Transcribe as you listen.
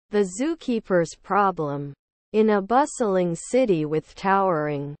The zookeeper's problem. In a bustling city with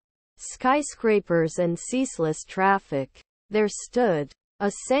towering skyscrapers and ceaseless traffic, there stood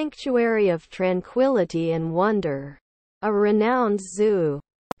a sanctuary of tranquility and wonder. A renowned zoo.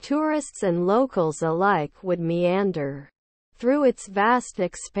 Tourists and locals alike would meander through its vast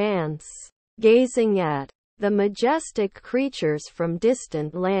expanse, gazing at the majestic creatures from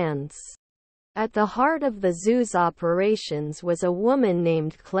distant lands. At the heart of the zoo's operations was a woman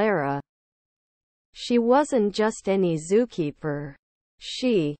named Clara. She wasn't just any zookeeper.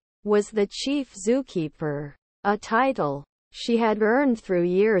 She was the chief zookeeper, a title she had earned through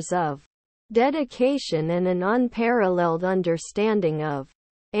years of dedication and an unparalleled understanding of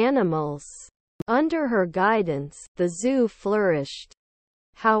animals. Under her guidance, the zoo flourished.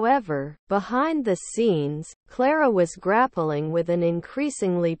 However, behind the scenes, Clara was grappling with an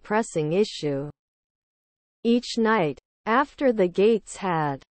increasingly pressing issue. Each night, after the gates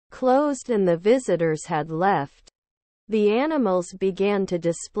had closed and the visitors had left, the animals began to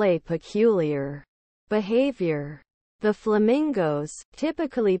display peculiar behavior. The flamingos,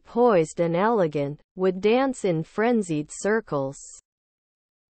 typically poised and elegant, would dance in frenzied circles.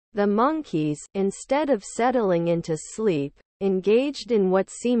 The monkeys, instead of settling into sleep, engaged in what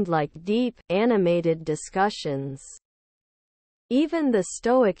seemed like deep, animated discussions. Even the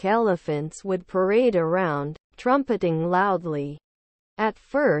stoic elephants would parade around, trumpeting loudly. At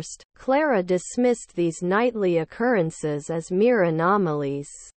first, Clara dismissed these nightly occurrences as mere anomalies.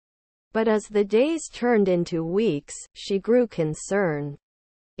 But as the days turned into weeks, she grew concerned.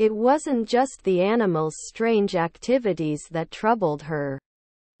 It wasn't just the animals' strange activities that troubled her.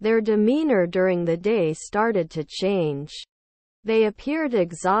 Their demeanor during the day started to change. They appeared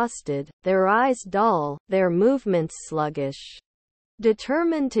exhausted, their eyes dull, their movements sluggish.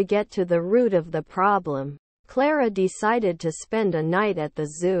 Determined to get to the root of the problem, Clara decided to spend a night at the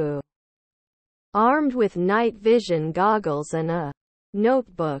zoo. Armed with night vision goggles and a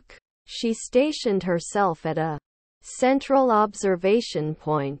notebook, she stationed herself at a central observation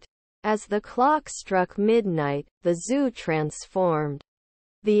point. As the clock struck midnight, the zoo transformed.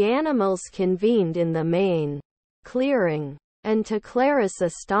 The animals convened in the main clearing. And to Clara's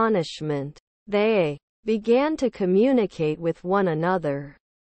astonishment, they began to communicate with one another.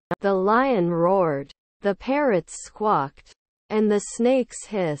 The lion roared, the parrots squawked, and the snakes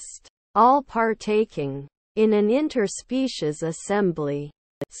hissed, all partaking in an interspecies assembly.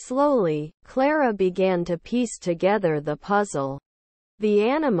 Slowly, Clara began to piece together the puzzle. The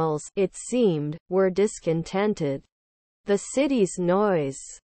animals, it seemed, were discontented. The city's noise,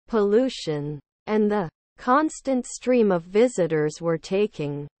 pollution, and the constant stream of visitors were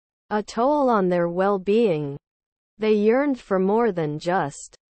taking a toll on their well-being. They yearned for more than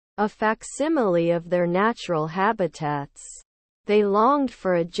just a facsimile of their natural habitats. They longed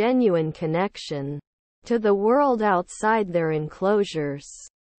for a genuine connection to the world outside their enclosures.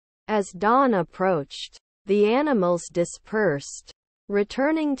 As dawn approached, the animals dispersed,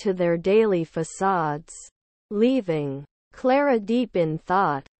 returning to their daily facades, leaving Clara deep in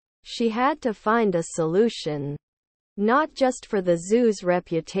thought. She had to find a solution, not just for the zoo's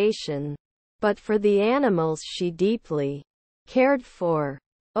reputation, but for the animals she deeply cared for.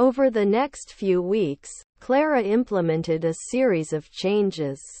 Over the next few weeks, Clara implemented a series of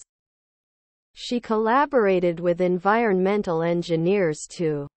changes. She collaborated with environmental engineers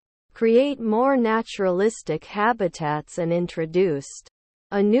to create more naturalistic habitats and introduced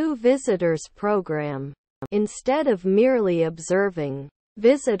a new visitors program. Instead of merely observing,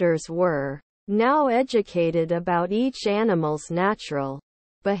 visitors were now educated about each animal's natural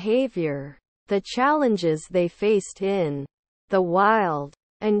behavior, the challenges they faced in the wild,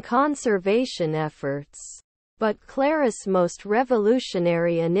 and conservation efforts. But Clara's most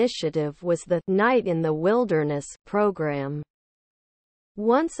revolutionary initiative was the Night in the Wilderness program.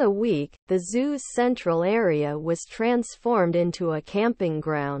 Once a week, the zoo's central area was transformed into a camping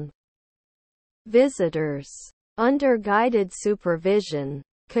ground. Visitors, under guided supervision,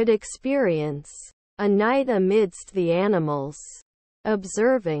 could experience a night amidst the animals,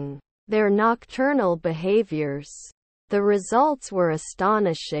 observing their nocturnal behaviors. The results were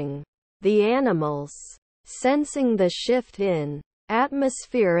astonishing. The animals, sensing the shift in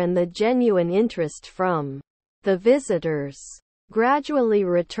atmosphere and the genuine interest from the visitors, gradually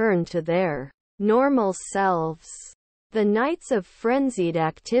returned to their normal selves. The nights of frenzied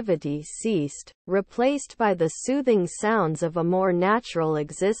activity ceased, replaced by the soothing sounds of a more natural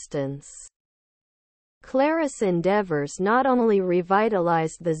existence. Clara's endeavors not only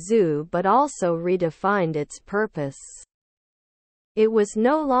revitalized the zoo but also redefined its purpose. It was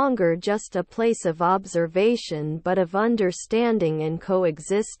no longer just a place of observation but of understanding and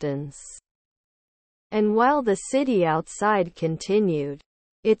coexistence. And while the city outside continued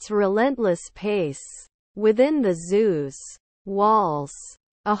its relentless pace, within the zoo's walls,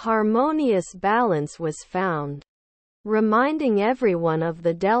 a harmonious balance was found, reminding everyone of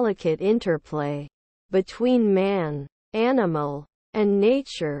the delicate interplay between man, animal, and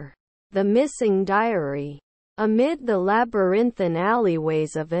nature. The Missing Diary. Amid the labyrinthine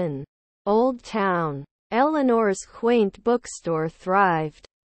alleyways of an old town, Eleanor's quaint bookstore thrived,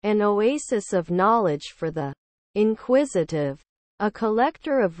 an oasis of knowledge for the inquisitive. A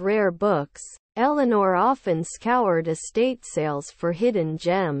collector of rare books, Eleanor often scoured estate sales for hidden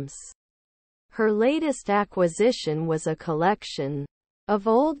gems. Her latest acquisition was a collection of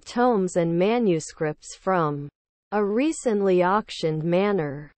old tomes and manuscripts from a recently auctioned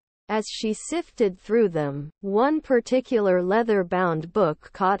manor. As she sifted through them, one particular leather-bound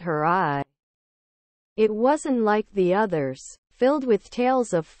book caught her eye. It wasn't like the others, filled with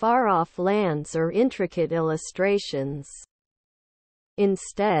tales of far-off lands or intricate illustrations.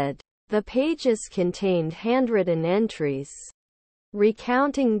 Instead, the pages contained handwritten entries,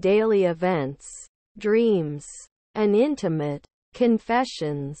 recounting daily events, dreams, and intimate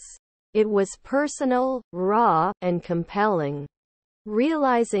confessions. It was personal, raw, and compelling.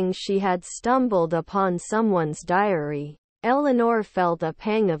 Realizing she had stumbled upon someone's diary, Eleanor felt a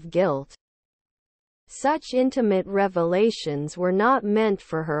pang of guilt. Such intimate revelations were not meant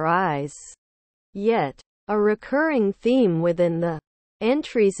for her eyes. Yet, a recurring theme within the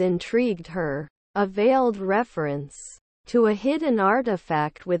entries intrigued her, a veiled reference to a hidden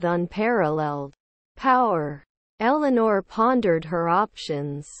artifact with unparalleled power. Eleanor pondered her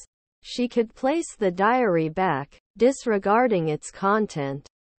options. She could place the diary back, disregarding its content.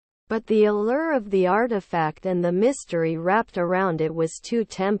 But the allure of the artifact and the mystery wrapped around it was too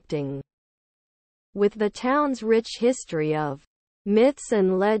tempting. With the town's rich history of myths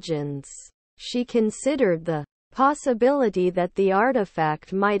and legends, she considered the possibility that the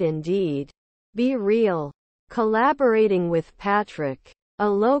artifact might indeed be real. Collaborating with Patrick, a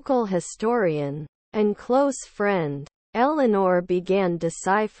local historian and close friend, Eleanor began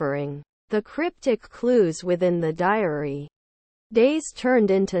deciphering the cryptic clues within the diary. Days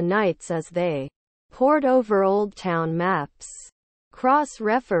turned into nights as they pored over Old Town maps,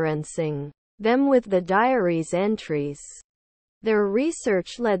 cross-referencing them with the diary's entries. Their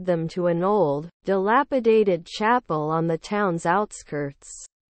research led them to an old, dilapidated chapel on the town's outskirts.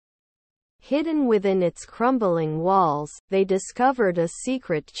 Hidden within its crumbling walls, they discovered a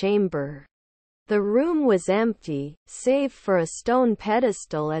secret chamber. The room was empty, save for a stone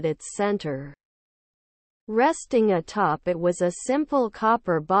pedestal at its center. Resting atop it was a simple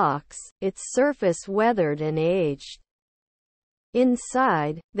copper box, its surface weathered and aged.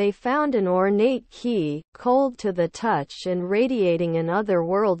 Inside, they found an ornate key, cold to the touch and radiating an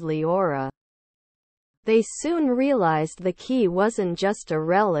otherworldly aura. They soon realized the key wasn't just a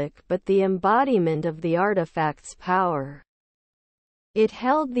relic but the embodiment of the artifact's power. It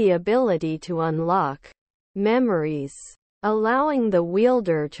held the ability to unlock memories, allowing the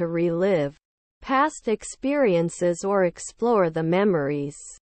wielder to relive past experiences or explore the memories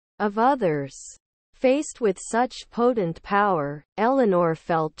of others. Faced with such potent power, Eleanor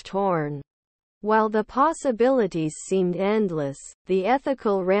felt torn. While the possibilities seemed endless, the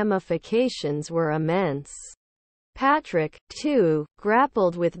ethical ramifications were immense. Patrick, too,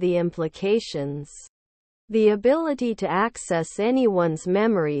 grappled with the implications. The ability to access anyone's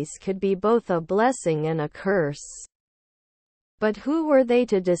memories could be both a blessing and a curse. But who were they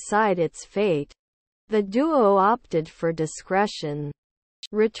to decide its fate? The duo opted for discretion.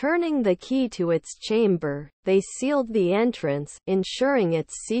 Returning the key to its chamber, they sealed the entrance, ensuring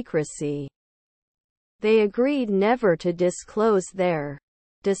its secrecy. They agreed never to disclose their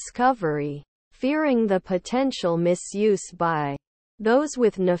discovery, fearing the potential misuse by those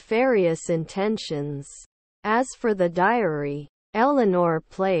with nefarious intentions. As for the diary, Eleanor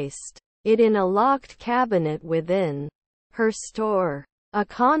placed it in a locked cabinet within her store, a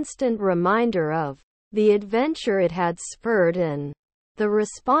constant reminder of the adventure it had spurred and the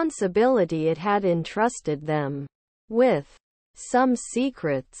responsibility it had entrusted them with. Some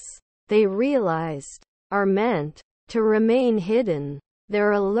secrets, they realized, are meant to remain hidden,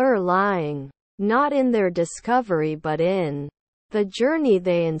 their allure lying not in their discovery but in the journey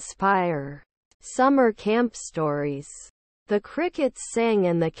they inspire. Summer camp stories. The crickets sang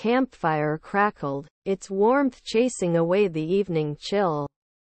and the campfire crackled, its warmth chasing away the evening chill.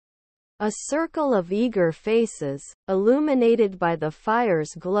 A circle of eager faces, illuminated by the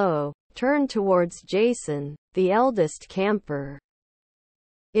fire's glow, turned towards Jason, the eldest camper.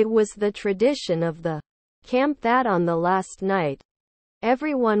 It was the tradition of the camp that on the last night,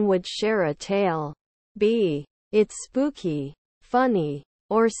 everyone would share a tale. Be it spooky, funny,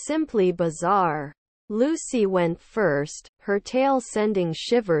 or simply bizarre. Lucy went first, her tale sending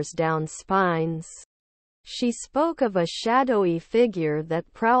shivers down spines. She spoke of a shadowy figure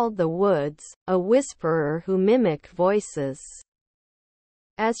that prowled the woods, a whisperer who mimicked voices.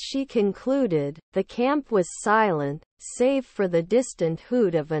 As she concluded, the camp was silent, save for the distant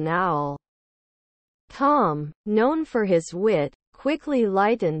hoot of an owl. Tom, known for his wit, quickly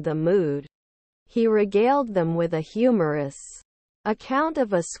lightened the mood. He regaled them with a humorous account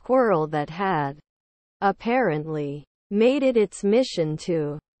of a squirrel that had, apparently, made it its mission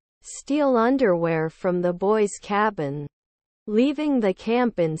to steal underwear from the boys' cabin, leaving the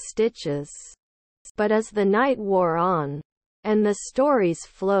camp in stitches. But as the night wore on, and the stories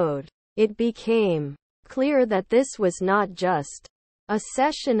flowed, it became clear that this was not just a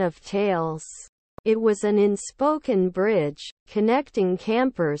session of tales. It was an unspoken bridge, connecting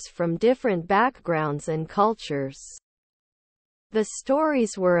campers from different backgrounds and cultures. The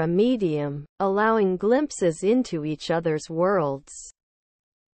stories were a medium, allowing glimpses into each other's worlds.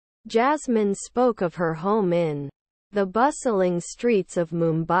 Jasmine spoke of her home in the bustling streets of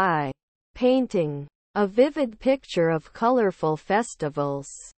Mumbai, painting a vivid picture of colorful festivals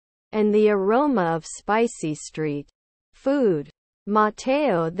and the aroma of spicy street food.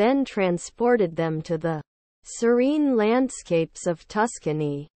 Matteo then transported them to the serene landscapes of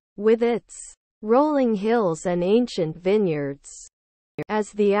Tuscany, with its rolling hills and ancient vineyards.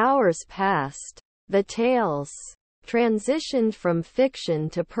 As the hours passed, the tales transitioned from fiction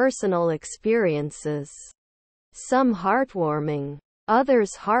to personal experiences. Some heartwarming,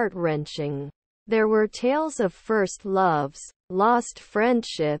 others heart-wrenching. There were tales of first loves, lost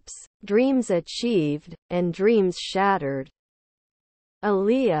friendships, dreams achieved, and dreams shattered.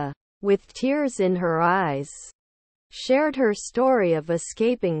 Aaliyah, with tears in her eyes, shared her story of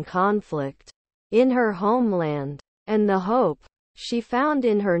escaping conflict in her homeland, and the hope she found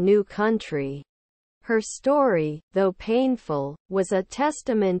in her new country. Her story, though painful, was a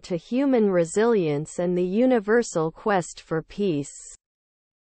testament to human resilience and the universal quest for peace.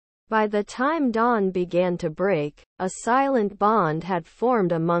 By the time dawn began to break, a silent bond had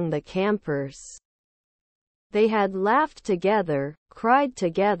formed among the campers. They had laughed together, cried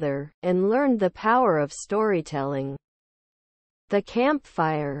together, and learned the power of storytelling. The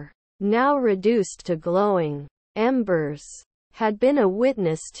campfire, now reduced to glowing embers, had been a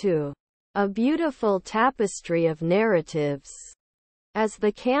witness to a beautiful tapestry of narratives. As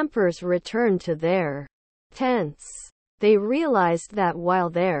the campers returned to their tents, they realized that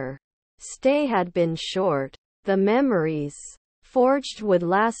while their stay had been short, the memories forged would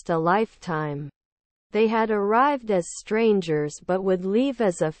last a lifetime. They had arrived as strangers but would leave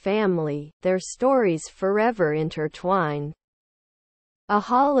as a family, their stories forever intertwined. A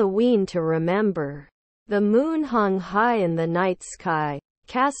Halloween to remember. The moon hung high in the night sky,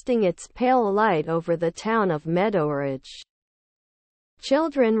 casting its pale light over the town of Meadowridge.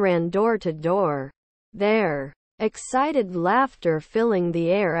 Children ran door to door, their excited laughter filling the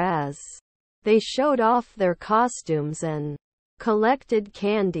air as they showed off their costumes and collected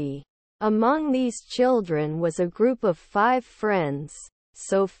candy. Among these children was a group of 5 friends: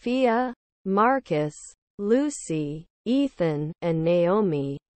 Sophia, Marcus, Lucy, Ethan, and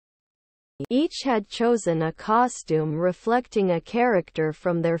Naomi. Each had chosen a costume reflecting a character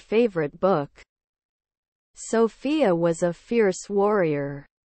from their favorite book. Sophia was a fierce warrior.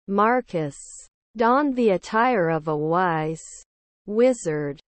 Marcus donned the attire of a wise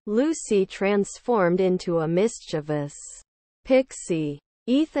wizard. Lucy transformed into a mischievous pixie.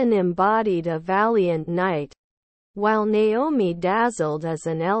 Ethan embodied a valiant knight, while Naomi dazzled as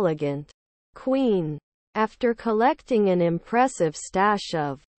an elegant queen. After collecting an impressive stash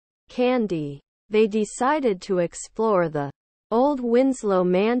of candy, they decided to explore the old Winslow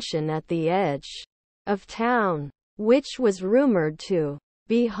mansion at the edge of town, which was rumored to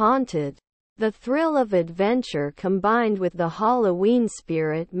be haunted. The thrill of adventure combined with the Halloween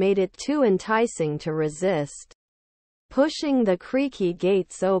spirit made it too enticing to resist. Pushing the creaky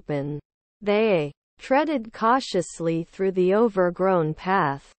gates open, they treaded cautiously through the overgrown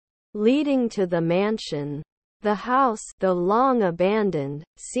path leading to the mansion. The house, though long abandoned,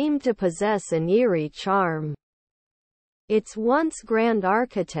 seemed to possess an eerie charm. Its once grand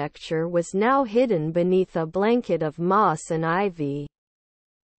architecture was now hidden beneath a blanket of moss and ivy.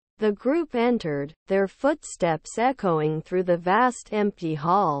 The group entered, their footsteps echoing through the vast empty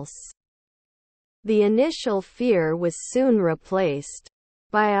halls. The initial fear was soon replaced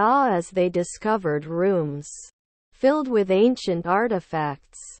by awe as they discovered rooms filled with ancient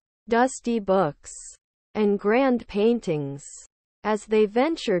artifacts, dusty books, and grand paintings. As they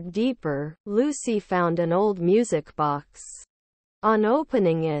ventured deeper, Lucy found an old music box. On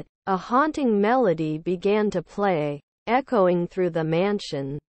opening it, a haunting melody began to play, echoing through the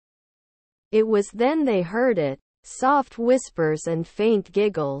mansion. It was then they heard it, soft whispers and faint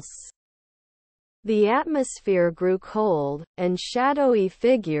giggles. The atmosphere grew cold, and shadowy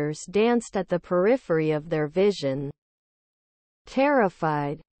figures danced at the periphery of their vision.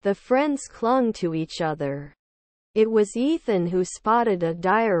 Terrified, the friends clung to each other. It was Ethan who spotted a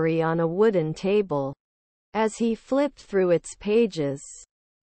diary on a wooden table. As he flipped through its pages,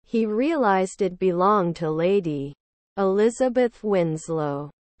 he realized it belonged to Lady Elizabeth Winslow,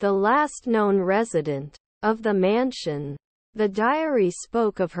 the last known resident of the mansion. The diary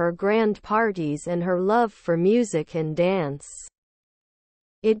spoke of her grand parties and her love for music and dance.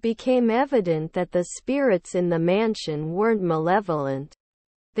 It became evident that the spirits in the mansion weren't malevolent.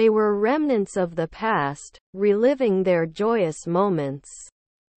 They were remnants of the past, reliving their joyous moments.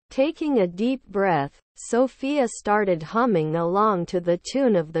 Taking a deep breath, Sophia started humming along to the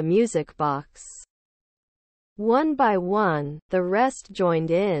tune of the music box. One by one, the rest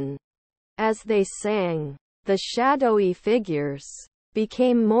joined in. As they sang, the shadowy figures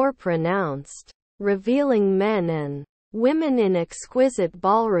became more pronounced, revealing men and women in exquisite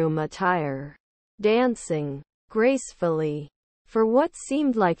ballroom attire, dancing gracefully. For what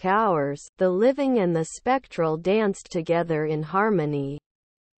seemed like hours, the living and the spectral danced together in harmony.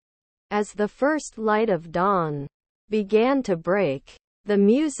 As the first light of dawn began to break, the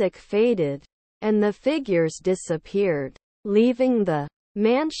music faded, and the figures disappeared, leaving the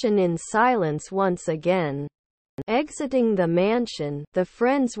mansion in silence once again. Exiting the mansion, the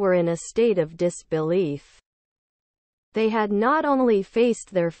friends were in a state of disbelief. They had not only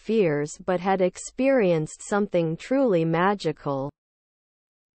faced their fears but had experienced something truly magical.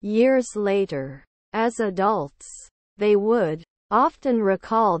 Years later, as adults, they would often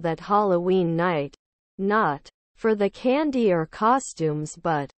recall that Halloween night, not for the candy or costumes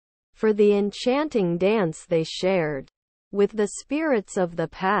but for the enchanting dance they shared with the spirits of the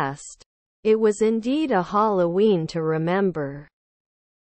past. It was indeed a Halloween to remember.